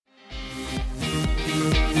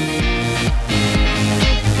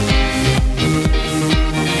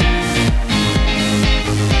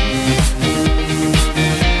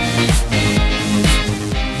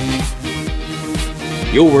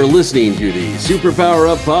You're listening to the Superpower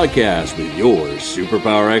Up podcast with your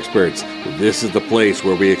superpower experts. This is the place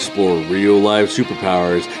where we explore real-life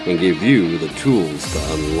superpowers and give you the tools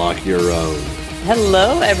to unlock your own.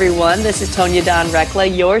 Hello, everyone. This is Tonya Dawn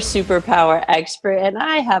Rekla, your superpower expert, and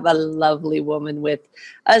I have a lovely woman with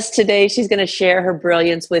us today. She's going to share her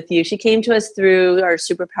brilliance with you. She came to us through our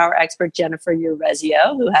superpower expert, Jennifer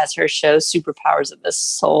Urezio, who has her show, Superpowers of the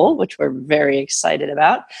Soul, which we're very excited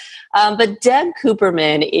about. But Deb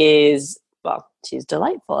Cooperman is, well, she's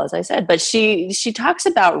delightful, as I said, but she talks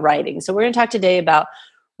about writing. So we're going to talk today about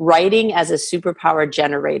writing as a superpower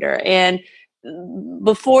generator. And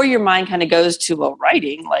before your mind kind of goes to, well,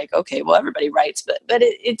 writing, like, okay, well, everybody writes, but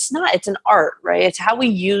it's not, it's an art, right? It's how we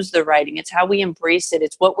use the writing. It's how we embrace it.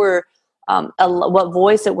 It's what we're, what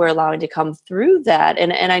voice that we're allowing to come through that.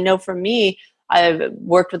 And I know for me, I've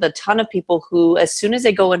worked with a ton of people who, as soon as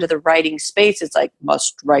they go into the writing space, it's like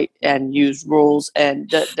must write and use rules, and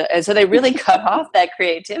so they really cut off that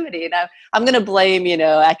creativity. And I'm going to blame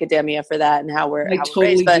academia for that and how we're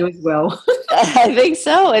totally raised. do as well. I think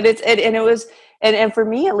so, and it was for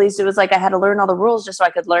me at least, it was like I had to learn all the rules just so I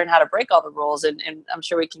could learn how to break all the rules, and I'm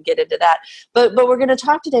sure we can get into that. But we're going to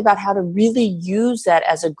talk today about how to really use that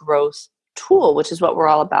as a growth tool, which is what we're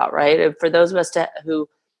all about, right? And for those of us who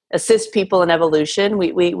assist people in evolution,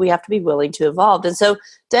 we have to be willing to evolve. And so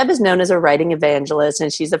Deb is known as a writing evangelist,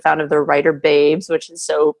 and she's the founder of the Writer Babes, which is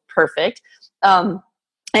so perfect. And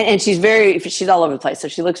she's all over the place. So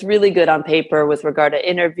she looks really good on paper with regard to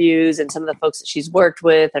interviews and some of the folks that she's worked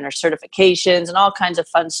with and her certifications and all kinds of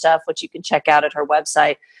fun stuff, which you can check out at her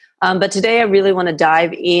website. But today I really want to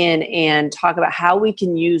dive in and talk about how we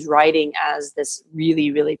can use writing as this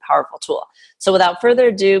really, really powerful tool. So without further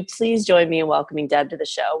ado, please join me in welcoming Deb to the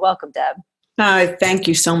show. Welcome, Deb. Thank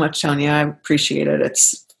you so much, Tonya. I appreciate it.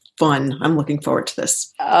 It's fun. I'm looking forward to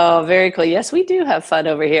this. Oh, very cool. Yes, we do have fun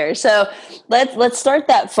over here. So let's start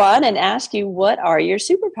that fun and ask you, what are your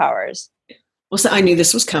superpowers? Well, so I knew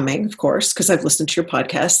this was coming, of course, because I've listened to your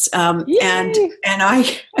podcasts. And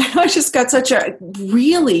I just got such a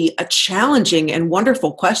challenging and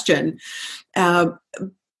wonderful question.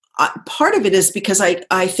 Part of it is because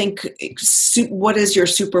I think, what is your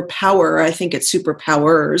superpower? I think it's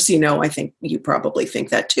superpowers. I think you probably think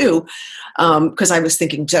that too. Because I was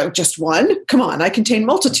thinking, just one? Come on, I contain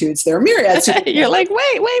multitudes. There are myriads. You're like,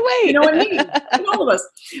 wait. You know what I mean? All of us.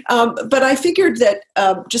 But I figured that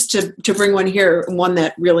just to bring one here, one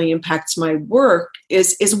that really impacts my work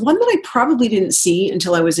is one that I probably didn't see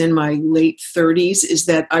until I was in my late 30s, is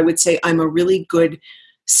that I would say I'm a really good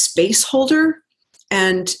space holder.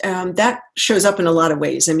 And that shows up in a lot of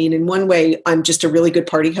ways. I mean, in one way, I'm just a really good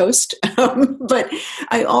party host. But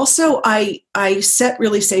I also, I set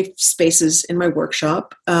really safe spaces in my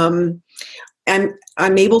workshop. And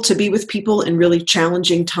I'm able to be with people in really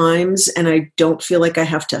challenging times. And I don't feel like I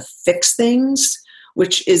have to fix things,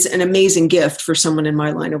 which is an amazing gift for someone in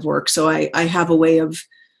my line of work. So I have a way of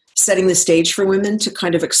setting the stage for women to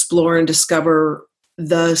kind of explore and discover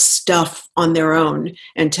the stuff on their own,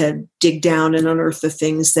 and to dig down and unearth the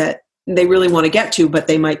things that they really want to get to, but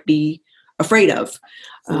they might be afraid of.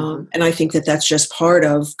 And I think that that's just part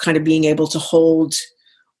of kind of being able to hold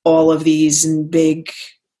all of these big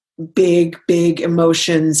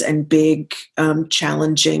emotions and big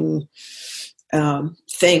challenging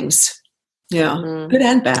things. Yeah, good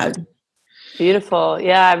and bad. Beautiful.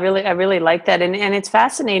 Yeah, I really like that. And it's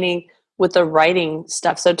fascinating with the writing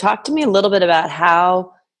stuff. So talk to me a little bit about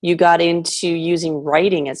how you got into using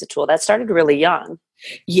writing as a tool. That started really young.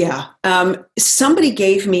 Yeah. Somebody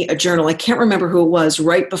gave me a journal. I can't remember who it was,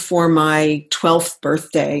 right before my 12th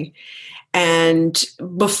birthday. And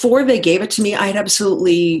before they gave it to me, I had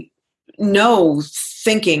absolutely no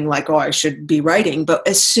thinking like, oh, I should be writing. But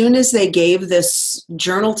as soon as they gave this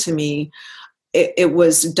journal to me, it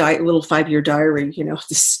was a little 5-year diary,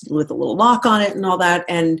 this with a little lock on it and all that.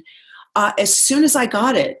 And as soon as I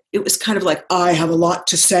got it, it was kind of like, I have a lot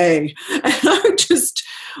to say. And I just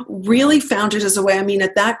really found it as a way. I mean,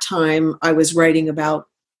 at that time, I was writing about,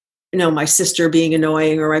 my sister being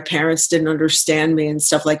annoying, or my parents didn't understand me and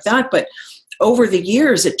stuff like that. But over the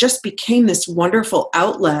years, it just became this wonderful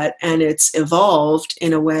outlet, and it's evolved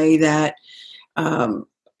in a way that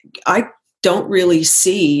I don't really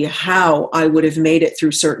see how I would have made it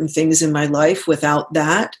through certain things in my life without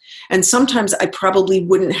that. And sometimes I probably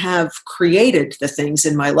wouldn't have created the things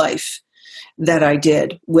in my life that I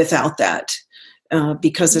did without that,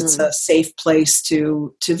 because it's a safe place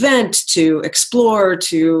to vent, to explore,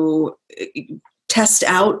 to test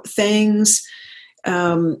out things.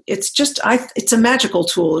 It's a magical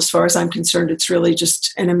tool as far as I'm concerned. It's really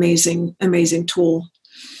just an amazing, amazing tool.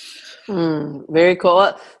 Very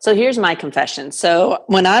cool. So here's my confession. So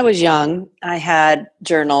when I was young, I had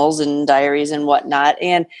journals and diaries and whatnot.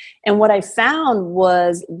 And what I found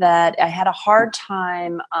was that I had a hard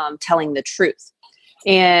time telling the truth.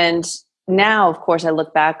 And now, of course, I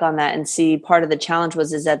look back on that and see part of the challenge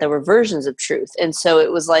is that there were versions of truth. And so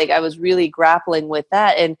it was like I was really grappling with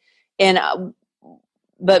that.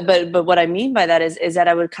 But what I mean by that is that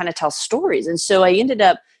I would kind of tell stories. And so I ended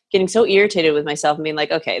up getting so irritated with myself and being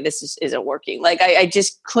like, okay, this isn't working. Like I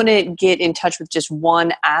just couldn't get in touch with just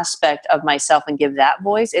one aspect of myself and give that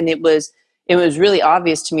voice. And it was really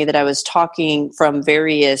obvious to me that I was talking from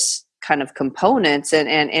various kind of components and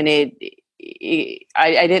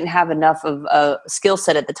I didn't have enough of a skill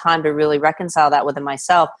set at the time to really reconcile that within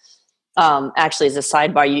myself. Actually, as a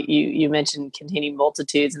sidebar, you mentioned containing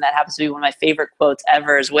multitudes, and that happens to be one of my favorite quotes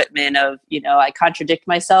ever is Whitman of, I contradict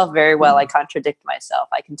myself very well. I contradict myself.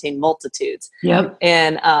 I contain multitudes. Yep.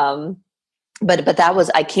 And, but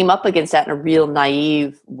I came up against that in a real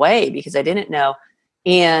naive way because I didn't know.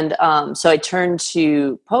 And, so I turned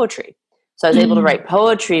to poetry. So I was able to write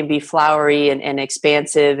poetry and be flowery and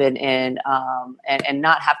expansive and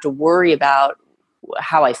not have to worry about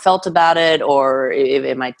how I felt about it, or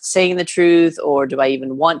am I saying the truth, or do I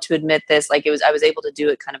even want to admit this? Like I was able to do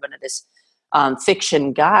it kind of under this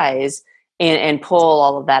fiction guise and pull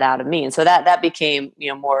all of that out of me. And so that became,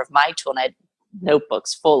 more of my tool. And I had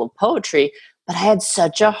notebooks full of poetry, but I had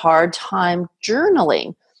such a hard time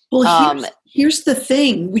journaling. Well, here's the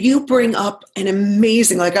thing. You bring up an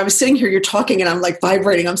amazing, like I was sitting here, you're talking and I'm like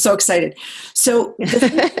vibrating. I'm so excited. So the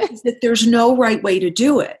thing is that there's no right way to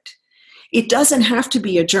do it. It doesn't have to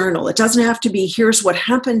be a journal. It doesn't have to be, here's what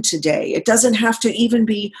happened today. It doesn't have to even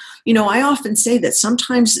be, I often say that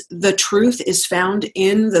sometimes the truth is found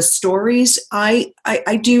in the stories. I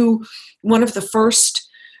do one of the first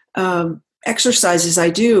exercises I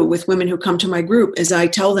do with women who come to my group is I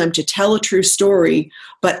tell them to tell a true story,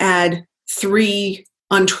 but add 3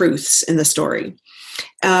 untruths in the story.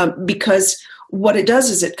 Because what it does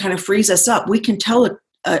is it kind of frees us up. We can tell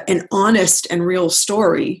an honest and real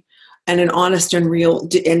story and an honest and real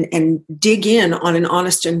and dig in on an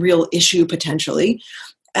honest and real issue potentially.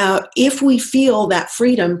 If we feel that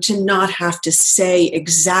freedom to not have to say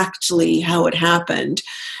exactly how it happened.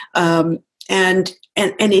 And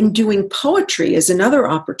in doing poetry is another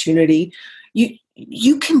opportunity.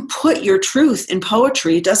 You can put your truth in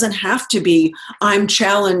poetry. It doesn't have to be, I'm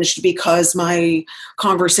challenged because my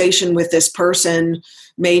conversation with this person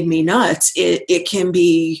made me nuts. It can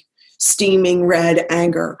be steaming red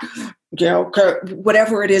anger,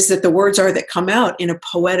 whatever it is that the words are that come out in a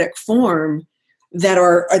poetic form that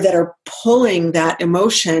are pulling that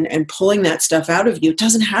emotion and pulling that stuff out of you. It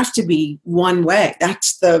doesn't have to be one way.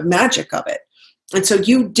 That's the magic of it. And so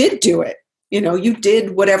you did do it. You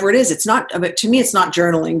did whatever it is. It's not, to me, it's not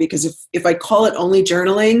journaling, because if I call it only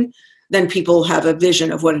journaling, then people have a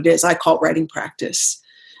vision of what it is. I call it writing practice.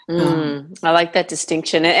 I like that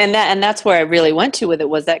distinction. And that's where I really went to with it,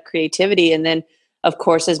 was that creativity. And then, of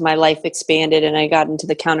course, as my life expanded and I got into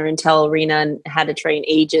the counterintel arena and had to train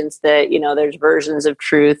agents that, there's versions of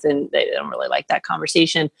truth and they don't really like that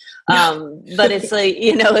conversation. But it's like,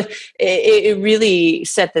 it really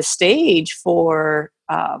set the stage for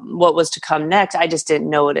what was to come next. I just didn't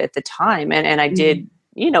know it at the time. And I did,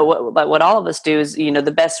 what all of us do is,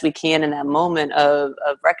 the best we can in that moment of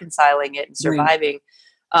reconciling it and surviving.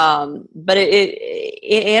 But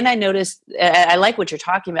and I noticed, I like what you're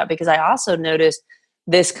talking about, because I also noticed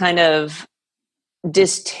this kind of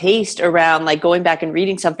distaste around like going back and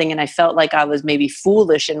reading something. And I felt like I was maybe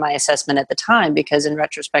foolish in my assessment at the time, because in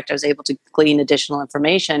retrospect, I was able to glean additional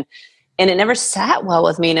information and it never sat well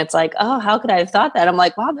with me. And it's like, oh, how could I have thought that? I'm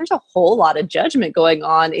like, wow, there's a whole lot of judgment going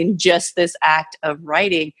on in just this act of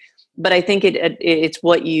writing. But I think it's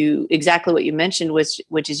exactly what you mentioned,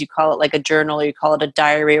 which is you call it like a journal, or you call it a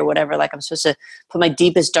diary or whatever. Like I'm supposed to put my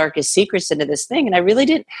deepest, darkest secrets into this thing. And I really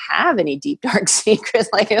didn't have any deep, dark secrets.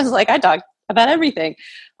 Like it was like I talked about everything.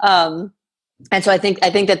 And so I think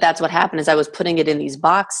that's what happened, is I was putting it in these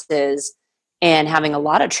boxes and having a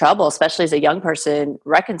lot of trouble, especially as a young person,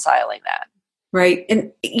 reconciling that. Right.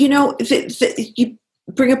 And, you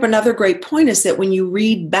bring up another great point, is that when you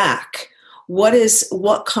read back,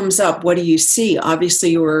 what comes up? What do you see? Obviously,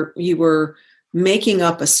 you were making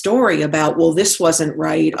up a story about, well, this wasn't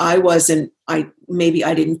right. Maybe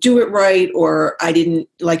I didn't do it right, or I didn't,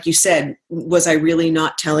 like you said, was I really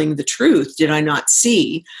not telling the truth? Did I not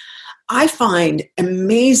see? I find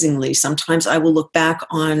amazingly, sometimes I will look back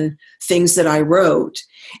on things that I wrote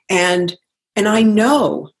and I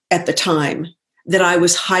know at the time that I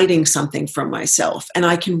was hiding something from myself, and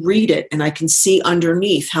I can read it and I can see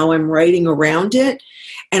underneath how I'm writing around it.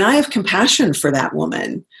 And I have compassion for that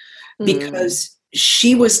woman because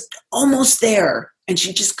she was almost there and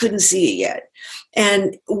she just couldn't see it yet.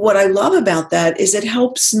 And what I love about that is it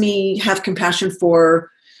helps me have compassion for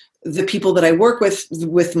the people that I work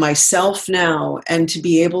with myself now, and to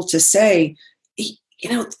be able to say,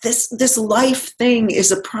 this life thing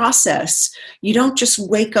is a process. You don't just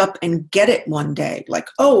wake up and get it one day like,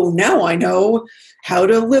 oh, now I know how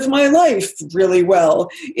to live my life really well.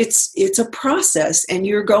 It's a process, and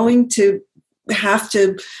you're going to have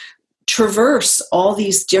to traverse all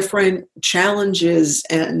these different challenges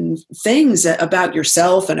and things about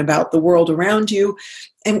yourself and about the world around you.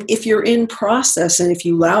 And if you're in process, and if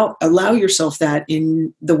you allow yourself that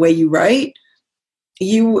in the way you write,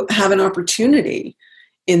 you have an opportunity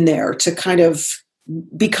in there to kind of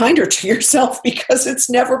be kinder to yourself, because it's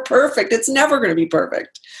never perfect. It's never going to be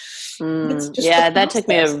perfect. Yeah, that took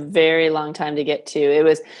me a very long time to get to. It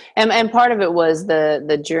was, and part of it was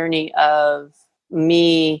the journey of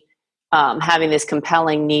me having this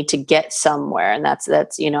compelling need to get somewhere. And that's,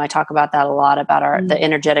 I talk about that a lot, about the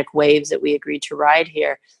energetic waves that we agreed to ride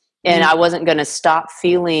here. And I wasn't going to stop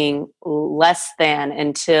feeling less than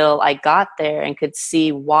until I got there and could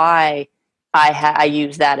see why I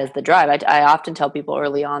use that as the drive. I often tell people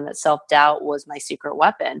early on that self-doubt was my secret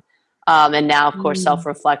weapon. And now, of course,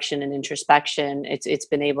 self-reflection and introspection, it's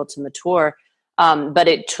been able to mature. But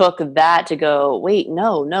it took that to go, wait,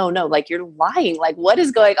 no, like, you're lying. Like, what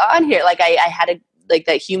is going on here? Like, I had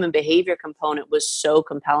that human behavior component was so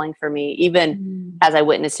compelling for me, even as I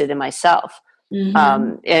witnessed it in myself.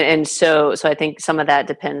 And so I think some of that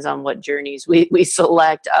depends on what journeys we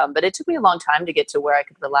select. But it took me a long time to get to where I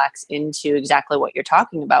could relax into exactly what you're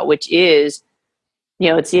talking about, which is,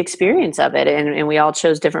 it's the experience of it. And we all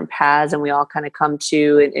chose different paths, and we all kind of come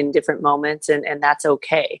to in different moments, and that's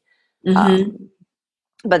okay.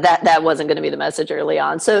 But that wasn't going to be the message early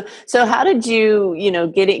on. So how did you,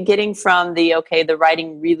 getting from the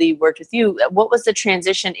writing really worked with you? What was the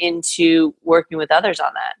transition into working with others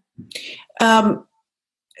on that?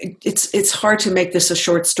 It's hard to make this a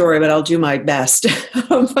short story, but I'll do my best.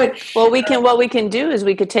 But what we can do is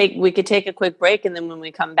we could take a quick break, and then when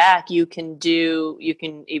we come back, you can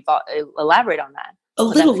elaborate on that. A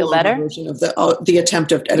little longer version of the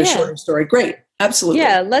attempt at a shorter story. Great. Absolutely.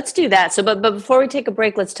 Yeah, let's do that. So, but before we take a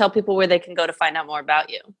break, let's tell people where they can go to find out more about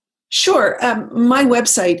you. Sure. My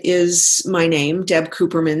website is my name, Deb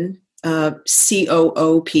Cooperman,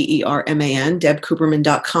 COOPERMAN,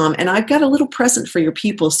 debcooperman.com. And I've got a little present for your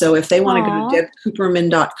people. So if they want to go to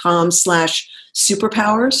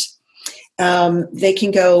debcooperman.com/superpowers, they can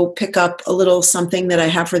go pick up a little something that I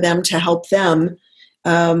have for them to help them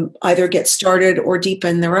either get started or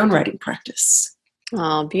deepen their own writing practice.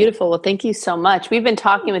 Oh, beautiful. Well, thank you so much. We've been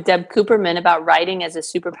talking with Deb Cooperman about writing as a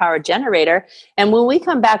superpower generator. And when we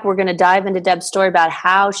come back, we're going to dive into Deb's story about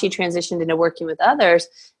how she transitioned into working with others.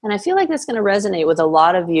 And I feel like that's going to resonate with a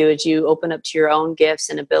lot of you as you open up to your own gifts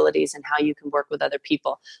and abilities and how you can work with other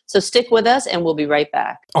people. So stick with us, and we'll be right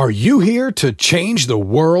back. Are you here to change the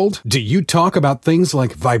world? Do you talk about things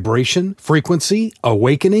like vibration, frequency,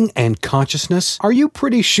 awakening, and consciousness? Are you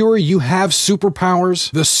pretty sure you have superpowers?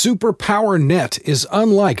 The Superpower Net is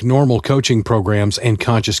unlike normal coaching programs and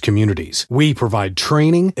conscious communities. We provide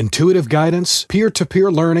training, intuitive guidance,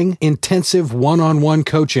 peer-to-peer learning, intensive one-on-one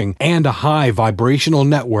coaching, and a high vibrational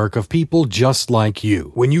network of people just like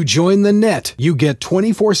you. When you join the net, you get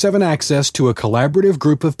 24/7 access to a collaborative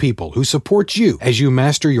group of people who support you as you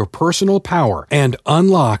master your personal power and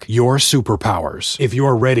unlock your superpowers. If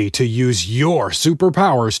you're ready to use your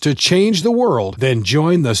superpowers to change the world, then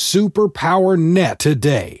join the Superpower Net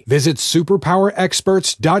today. Visit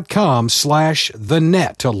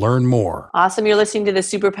superpowerexperts.com/the-net to learn more. Awesome. You're listening to the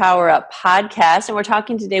Superpower Up podcast, and we're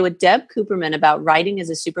talking today with Deb Cooperman about writing as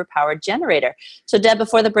a superpower generator. So Deb,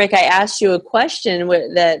 before the break, I asked you a question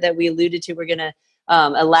that we alluded to. We're going to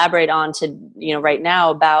elaborate on to, right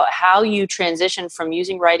now, about how you transition from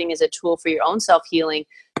using writing as a tool for your own self-healing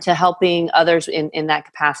to helping others in that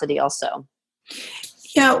capacity also.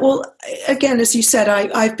 Yeah, well, again, as you said,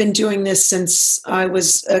 I've been doing this since I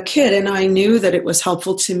was a kid, and I knew that it was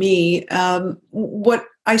helpful to me. What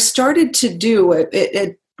I started to do,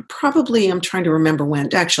 it probably, I'm trying to remember when,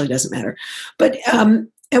 it actually doesn't matter, but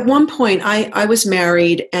at one point I was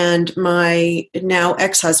married, and my now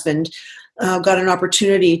ex-husband got an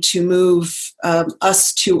opportunity to move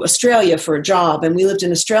us to Australia for a job, and we lived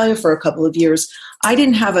in Australia for a couple of years. I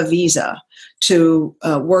didn't have a visa to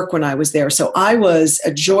work when I was there. So I was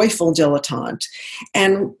a joyful dilettante.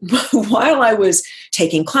 And while I was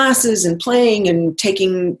taking classes and playing and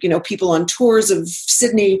taking, people on tours of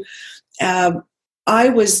Sydney, I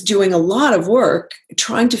was doing a lot of work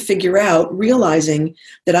trying to figure out, realizing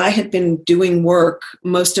that I had been doing work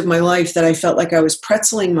most of my life that I felt like I was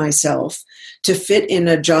pretzeling myself to fit in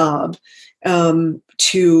a job,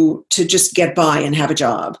 to just get by and have a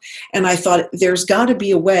job. And I thought, there's got to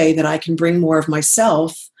be a way that I can bring more of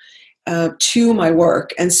myself to my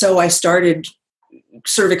work. And so I started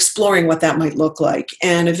sort of exploring what that might look like.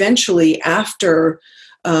 And eventually, after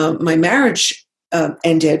my marriage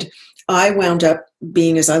ended, I wound up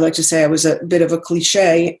being, as I like to say, I was a bit of a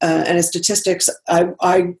cliche. And as statistics,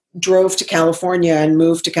 I drove to California and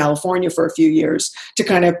moved to California for a few years to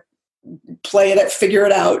kind of play it, figure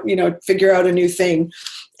it out, figure out a new thing.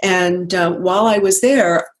 And while I was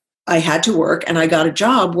there, I had to work, and I got a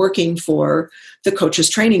job working for the Coaches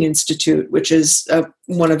Training Institute, which is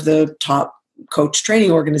one of the top coach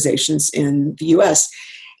training organizations in the U.S.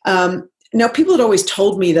 Now, people had always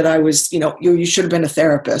told me that I was, you should have been a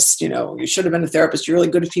therapist, you should have been a therapist. You're really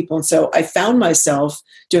good at people. And so I found myself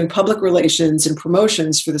doing public relations and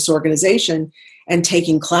promotions for this organization and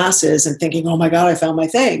taking classes and thinking, oh my God, I found my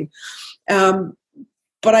thing.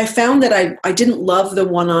 But I found that I didn't love the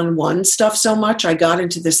one-on-one stuff so much. I got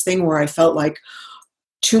into this thing where I felt like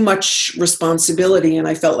too much responsibility, and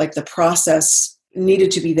I felt like the process needed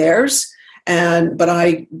to be theirs. But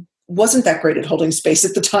I wasn't that great at holding space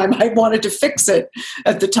at the time. I wanted to fix it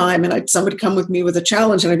at the time, and somebody come with me with a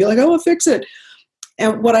challenge, and I'd be like, oh, I'll fix it.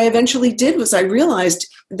 And what I eventually did was I realized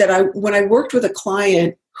that when I worked with a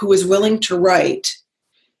client who was willing to write,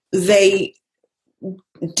 they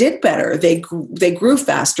did better. They grew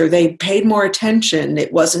faster. They paid more attention.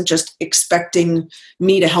 It wasn't just expecting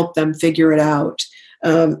me to help them figure it out.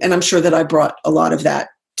 And I'm sure that I brought a lot of that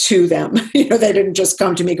to them. They didn't just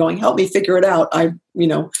come to me going, help me figure it out.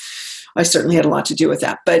 I certainly had a lot to do with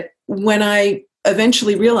that. But when I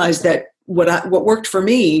eventually realized that what worked for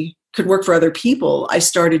me could work for other people, I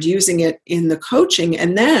started using it in the coaching.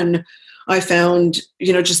 And then I found,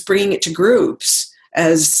 just bringing it to groups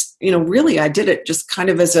as, really I did it just kind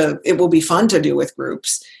of as it will be fun to do with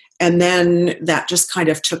groups. And then that just kind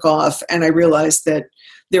of took off. And I realized that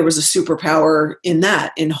there was a superpower in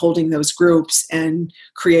that, in holding those groups and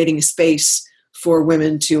creating a space for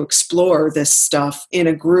women to explore this stuff in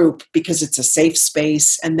a group, because it's a safe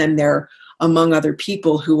space. And then they're among other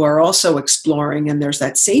people who are also exploring, and there's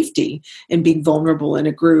that safety in being vulnerable in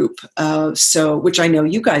a group. So, which I know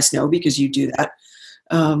you guys know because you do that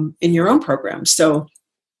in your own program. So,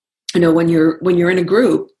 when you're in a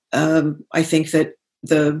group, I think that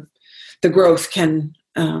the growth can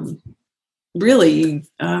really,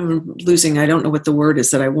 losing, I don't know what the word is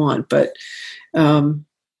that I want, but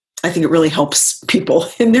I think it really helps people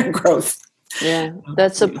in their growth. Yeah,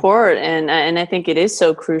 that support. And I think it is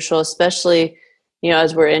so crucial, especially,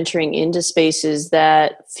 as we're entering into spaces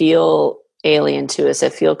that feel alien to us,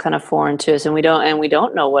 that feel kind of foreign to us, and we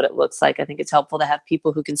don't know what it looks like. I think it's helpful to have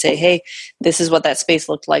people who can say, hey, this is what that space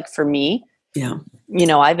looked like for me. Yeah.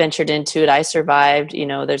 I ventured into it. I survived.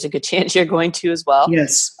 There's a good chance you're going to as well.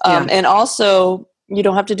 Yes. And also, you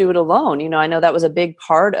don't have to do it alone. I know that was a big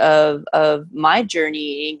part of my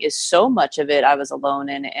journeying, is so much of it I was alone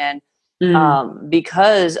in. And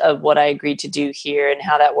because of what I agreed to do here and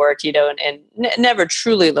how that worked, and never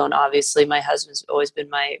truly alone, obviously. My husband's always been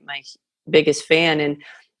my biggest fan. And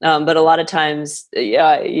but a lot of times,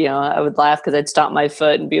 I would laugh because I'd stomp my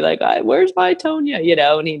foot and be like, where's my Tonya?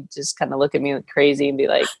 And he'd just kind of look at me like crazy and be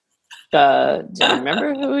like, do you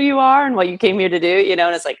remember who you are and what you came here to do? And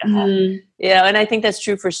it's like, and I think that's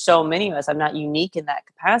true for so many of us. I'm not unique in that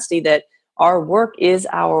capacity, that our work is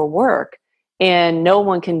our work and no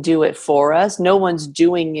one can do it for us. No one's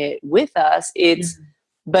doing it with us.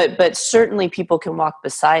 But certainly people can walk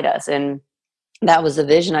beside us. And that was the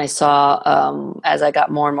vision I saw as I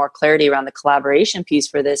got more and more clarity around the collaboration piece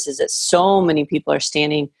for this, is that so many people are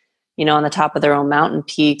standing, on the top of their own mountain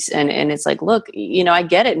peaks. And it's like, look, I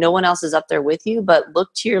get it. No one else is up there with you, but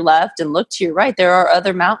look to your left and look to your right. There are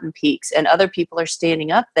other mountain peaks and other people are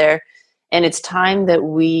standing up there. And it's time that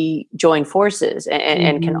we join forces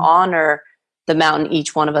and can honor the mountain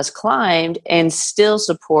each one of us climbed, and still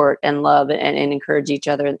support and love and encourage each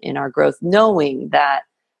other in our growth, knowing that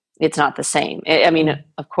it's not the same. I mean,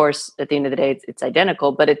 of course, at the end of the day, it's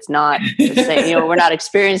identical, but it's not the same. We're not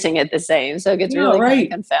experiencing it the same. So it gets really kind of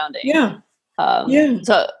confounding. Yeah.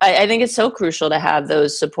 So I think it's so crucial to have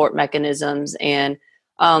those support mechanisms. And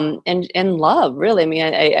and love, really. I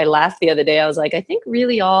mean, I laughed the other day. I was like, I think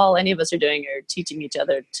really all any of us are doing are teaching each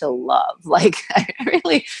other to love. Like, I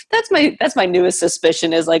really, that's my newest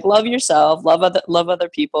suspicion is like, love yourself, love other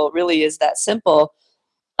people. It really is that simple.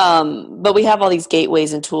 But we have all these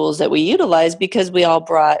gateways and tools that we utilize because we all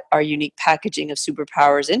brought our unique packaging of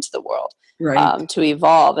superpowers into the world. Right. To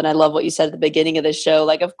evolve. And I love what you said at the beginning of the show.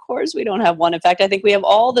 Like, of course, we don't have one. In fact, I think we have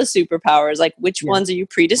all the superpowers. Like, which ones are you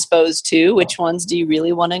predisposed to? Which ones do you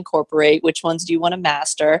really want to incorporate? Which ones do you want to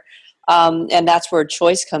master? And that's where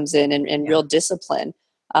choice comes in and real discipline.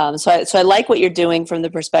 So I like what you're doing from the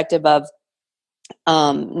perspective of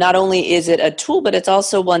not only is it a tool, but it's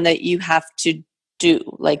also one that you have to do.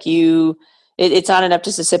 Like it's not enough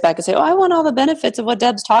just to sit back and say, oh, I want all the benefits of what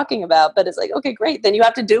Deb's talking about. But it's like, okay, great. Then you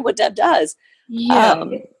have to do what Deb does.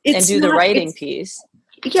 And do the writing piece.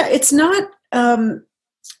 Yeah, it's not.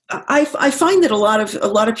 I find that a lot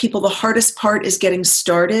of people, the hardest part is getting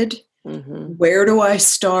started. Mm-hmm. Where do I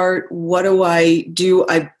start? What do I do?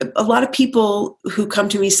 A lot of people who come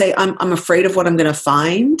to me say, I'm afraid of what I'm going to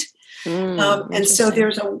find. And so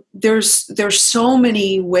there's so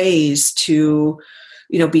many ways to,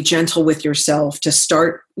 be gentle with yourself, to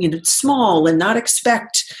start, small and not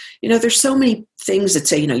expect, there's so many things that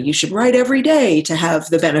say, you should write every day to have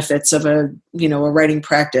the benefits of a writing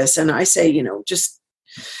practice. And I say, just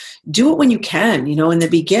do it when you can, in the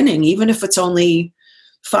beginning, even if it's only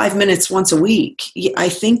 5 minutes once a week. I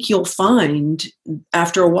think you'll find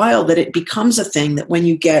after a while that it becomes a thing that when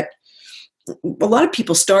you get, a lot of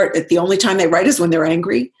people start at the only time they write is when they're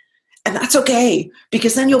angry. And that's okay,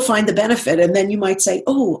 because then you'll find the benefit. And then you might say,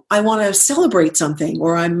 oh, I want to celebrate something,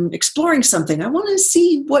 or I'm exploring something. I want to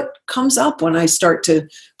see what comes up when I start to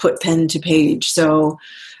put pen to page. So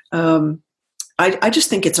I just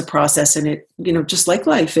think it's a process, and it, just like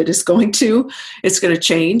life, it's going to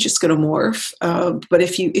change, it's going to morph. But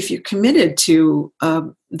if you're committed to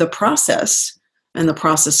the process, and the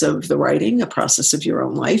process of the writing, a process of your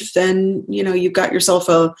own life, then, you've got yourself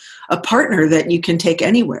a partner that you can take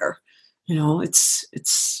anywhere. I always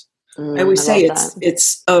say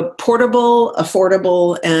it's portable,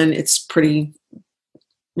 affordable, and it's pretty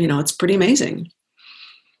amazing.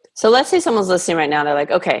 So let's say someone's listening right now. They're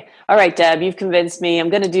like, okay, all right, Deb, you've convinced me. I'm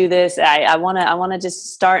going to do this. I want to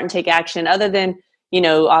just start and take action, other than,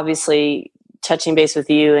 obviously touching base with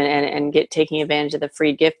you and taking advantage of the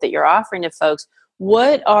free gift that you're offering to folks.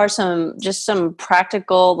 What are some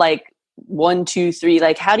practical, like 1, 2, 3,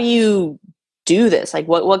 like, how do you do this? Like,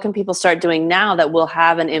 what can people start doing now that will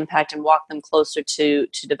have an impact and walk them closer to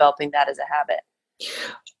developing that as a habit?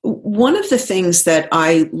 One of the things that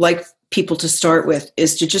I like people to start with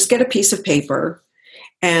is to just get a piece of paper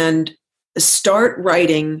and start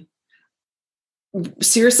writing.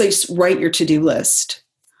 Seriously, write your to-do list.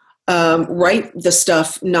 Write the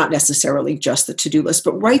stuff, not necessarily just the to-do list,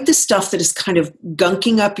 but write the stuff that is kind of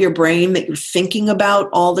gunking up your brain, that you're thinking about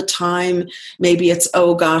all the time. Maybe it's,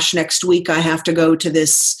 oh gosh, next week I have to go to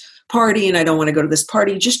this party and I don't want to go to this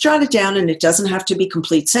party. Just jot it down, and it doesn't have to be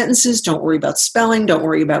complete sentences. Don't worry about spelling. Don't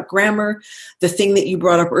worry about grammar. The thing that you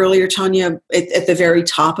brought up earlier, Tanya, at the very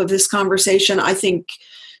top of this conversation, I think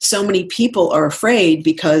so many people are afraid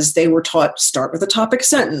because they were taught, start with a topic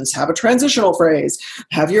sentence, have a transitional phrase,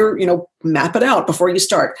 have your, map it out before you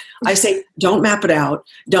start. I say, don't map it out.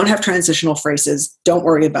 Don't have transitional phrases. Don't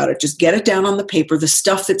worry about it. Just get it down on the paper. The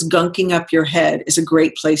stuff that's gunking up your head is a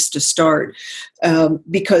great place to start.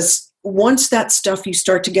 Because once that stuff, you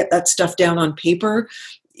start to get that stuff down on paper,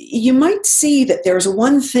 you might see that there's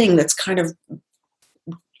one thing that's kind of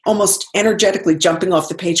almost energetically jumping off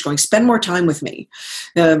the page going, spend more time with me.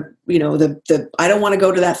 I don't want to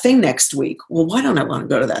go to that thing next week. Well, why don't I want to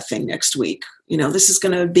go to that thing next week? This is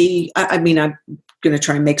going to be, I'm going to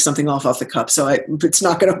try and make something off the cup. So it's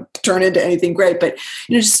not going to turn into anything great, but,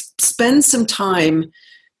 just spend some time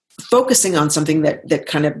focusing on something that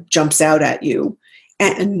kind of jumps out at you.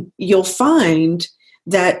 And you'll find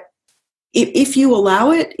that if you allow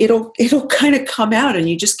it, it'll kind of come out, and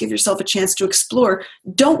you just give yourself a chance to explore.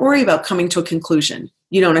 Don't worry about coming to a conclusion.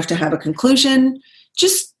 You don't have to have a conclusion.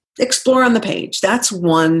 Just explore on the page. That's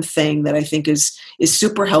one thing that I think is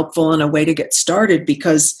super helpful and a way to get started,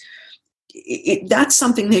 because that's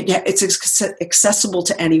something that it's accessible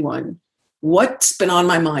to anyone. What's been on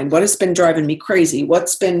my mind? What has been driving me crazy?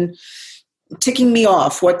 What's been ticking me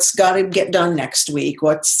off? What's got to get done next week?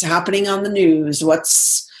 What's happening on the news?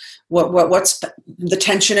 What's the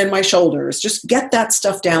tension in my shoulders? Just get that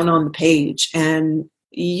stuff down on the page, and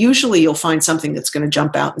usually you'll find something that's going to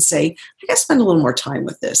jump out and say, I got to spend a little more time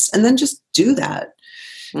with this, and then just do that.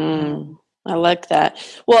 I like that.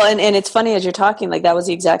 Well, and it's funny as you're talking, like that was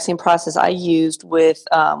the exact same process I used with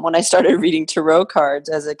when I started reading tarot cards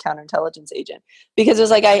as a counterintelligence agent, because it was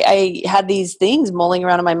like I had these things mulling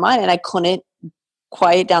around in my mind and I couldn't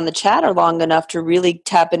quiet down the chatter long enough to really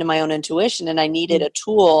tap into my own intuition, and I needed a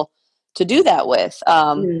tool to do that with.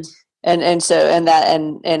 Mm.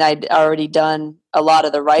 And I'd already done a lot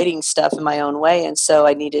of the writing stuff in my own way, and so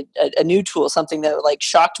I needed a new tool, something that like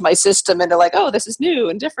shocked my system into like, oh, this is new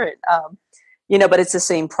and different. But it's the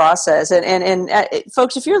same process. And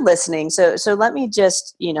folks, if you're listening, so let me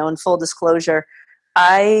just, in full disclosure,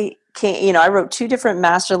 I can't, I wrote 2 different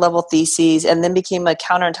master level theses and then became a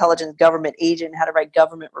counterintelligence government agent, had to write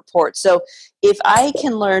government reports. So if I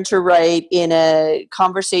can learn to write in a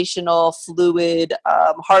conversational, fluid,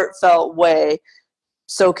 heartfelt way,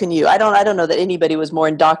 so can you. I don't know that anybody was more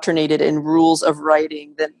indoctrinated in rules of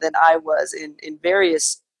writing than I was in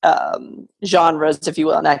various genres, if you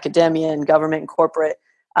will, in academia and government and corporate.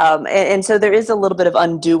 And so there is a little bit of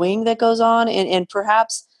undoing that goes on, and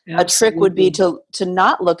perhaps a trick would be to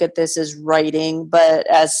not look at this as writing, but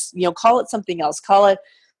as, call it something else. Call it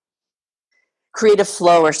creative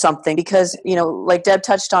flow or something, because, like Deb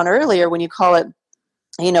touched on earlier, when you call it,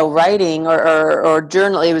 writing or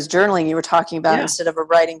journal, it was journaling you were talking about instead of a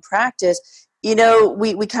writing practice,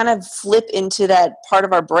 we kind of flip into that part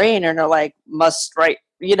of our brain and are like, must write,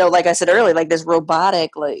 like I said earlier, like this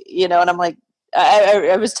robotic, like, and I'm like,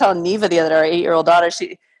 I was telling Neva the other day, our 8-year-old daughter,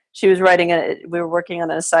 she was we were working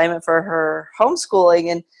on an assignment for her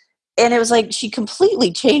homeschooling, and it was like she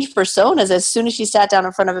completely changed personas as soon as she sat down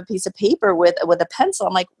in front of a piece of paper with a pencil.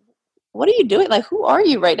 I'm like, what are you doing? Like, who are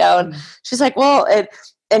you right now? And she's like, well,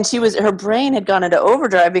 and her brain had gone into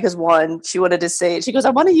overdrive because, one, she wanted to say, she goes, I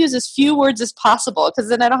want to use as few words as possible because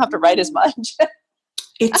then I don't have to write as much.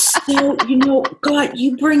 It's so, God,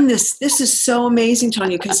 you bring this is so amazing,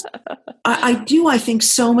 Tanya, because I think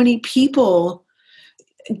so many people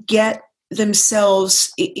get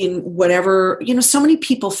themselves in whatever, so many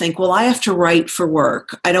people think, well, I have to write for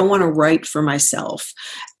work. I don't want to write for myself.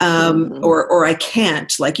 Or I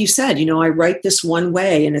can't, like you said, I write this one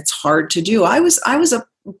way and it's hard to do. I was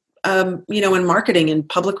in marketing and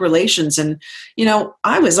public relations, and,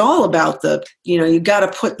 I was all about you got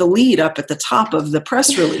to put the lead up at the top of the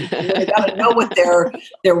press release. They got to know what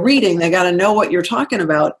they're reading. They got to know what you're talking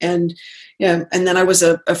about. And then I was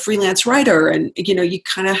a freelance writer, and, you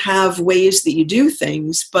kind of have ways that you do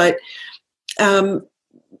things. But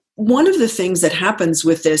one of the things that happens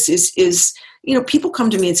with this is, people come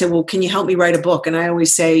to me and say, well, can you help me write a book? And I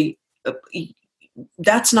always say,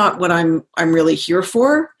 that's not what I'm really here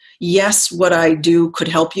for. Yes, what I do could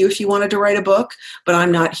help you if you wanted to write a book, but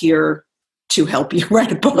I'm not here to help you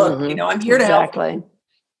write a book. I'm here to help you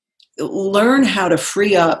learn how to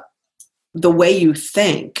free up the way you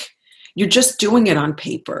think. You're just doing it on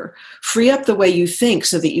paper. Free up the way you think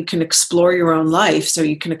so that you can explore your own life, so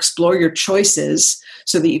you can explore your choices,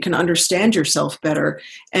 so that you can understand yourself better.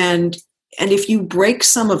 And if you break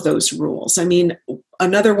some of those rules,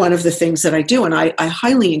 another one of the things that I do, and I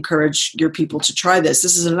highly encourage your people to try this.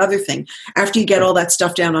 This is another thing. After you get all that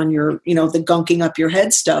stuff down on your, the gunking up your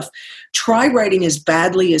head stuff, try writing as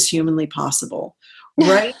badly as humanly possible,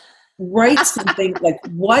 right? Write something like,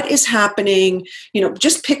 what is happening?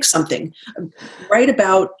 Just pick something. Write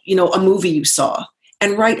about, a movie you saw,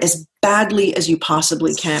 and write as badly as you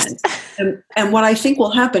possibly can. And what I think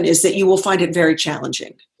will happen is that you will find it very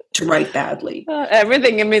challenging to write badly.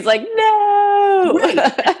 Everything in me is like, no.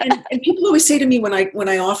 Right. And people always say to me when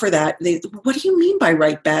I offer that, what do you mean by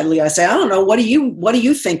write badly? I say, I don't know. What do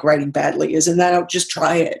you think writing badly is? And then I'll just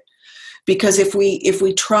try it. Because if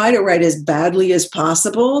we try to write as badly as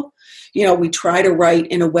possible, we try to write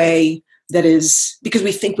in a way that is, because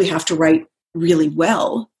we think we have to write really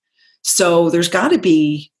well. So there's got to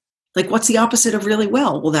be, like, what's the opposite of really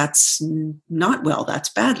well? Well, that's not well, that's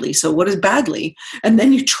badly. So what is badly? And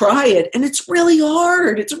then you try it, and it's really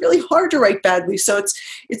hard. It's really hard to write badly. So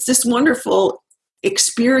it's this wonderful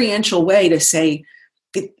experiential way to say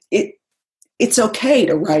it's okay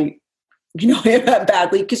to write,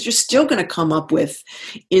 badly, because you're still going to come up with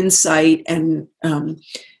insight and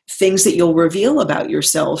things that you'll reveal about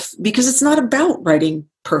yourself, because it's not about writing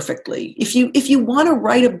perfectly. If you want to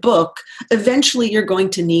write a book, eventually you're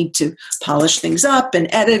going to need to polish things up and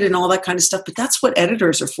edit and all that kind of stuff. But that's what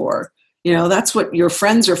editors are for. That's what your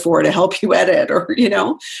friends are for, to help you edit, or,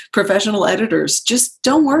 professional editors. Just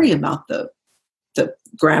don't worry about the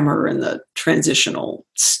grammar and the transitional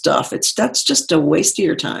stuff. That's just a waste of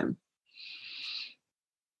your time.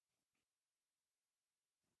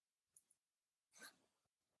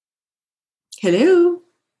 Hello.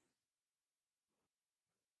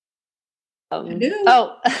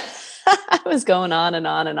 Oh, I was going on and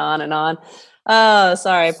on and on and on. Oh,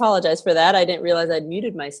 sorry. I apologize for that. I didn't realize I'd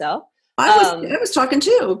muted myself. I was talking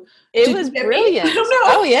too. It was brilliant. I don't know.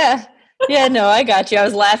 Oh, yeah. Yeah, no, I got you. I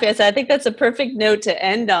was laughing. I said, I think that's a perfect note to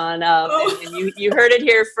end on. And you heard it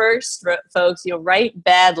here first, folks. You'll write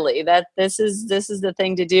badly. That this is the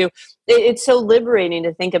thing to do. It's so liberating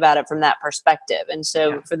to think about it from that perspective. And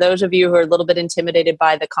so, for those of you who are a little bit intimidated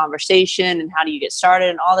by the conversation and how do you get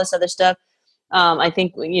started and all this other stuff, I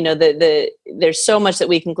think there's so much that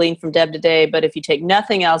we can glean from Deb today. But if you take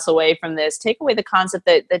nothing else away from this, take away the concept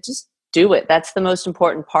that just do it. That's the most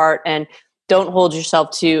important part. And don't hold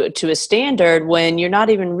yourself to a standard when you're not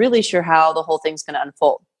even really sure how the whole thing's going to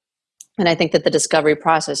unfold. And I think that the discovery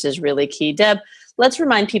process is really key. Deb, let's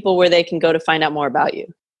remind people where they can go to find out more about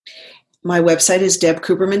you. My website is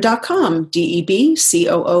debcooperman.com,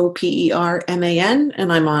 DebCooperman.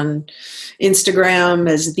 And I'm on Instagram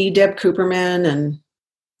as the Deb Cooperman. And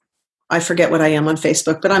I forget what I am on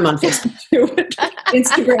Facebook, but I'm on Facebook too.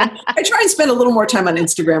 Instagram. I try and spend a little more time on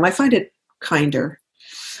Instagram. I find it kinder.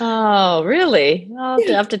 Oh, really? I'll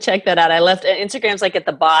have to check that out. I left Instagram's like at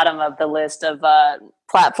the bottom of the list of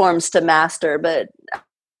platforms to master, but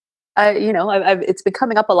it's been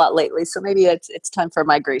coming up a lot lately. So maybe it's time for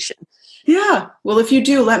migration. Yeah. Well, if you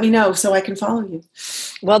do, let me know so I can follow you.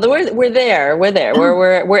 Well, we're there.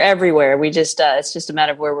 We're everywhere. We just it's just a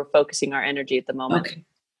matter of where we're focusing our energy at the moment. Okay.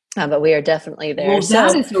 But we are definitely there. Well,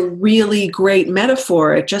 that is a really great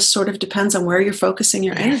metaphor. It just sort of depends on where you're focusing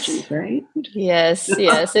your energy, right? Yes.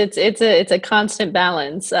 It's a constant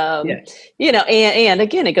balance. And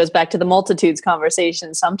again, it goes back to the multitudes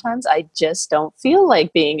conversation. Sometimes I just don't feel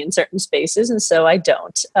like being in certain spaces, and so I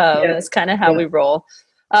don't. That's kind of how we roll.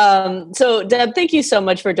 So Deb, thank you so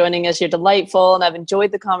much for joining us. You're delightful, and I've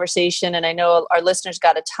enjoyed the conversation, and I know our listeners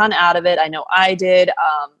got a ton out of it. I know I did.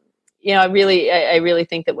 I really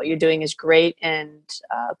think that what you're doing is great. And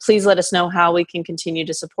please let us know how we can continue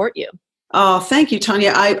to support you. Oh, thank you,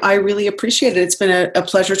 Tanya. I really appreciate it. It's been a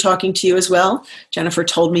pleasure talking to you as well. Jennifer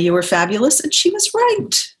told me you were fabulous, and she was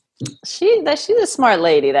right. She's a smart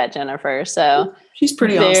lady, that Jennifer. So she's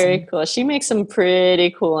pretty awesome. Very cool. She makes some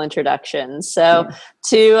pretty cool introductions. So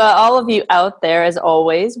to all of you out there, as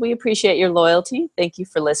always, we appreciate your loyalty. Thank you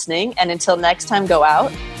for listening. And until next time, go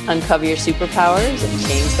out, uncover your superpowers, and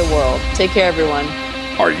change the world. Take care, everyone.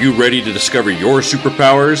 Are you ready to discover your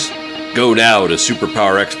superpowers? Go now to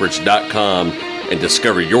superpowerexperts.com and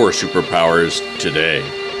discover your superpowers today.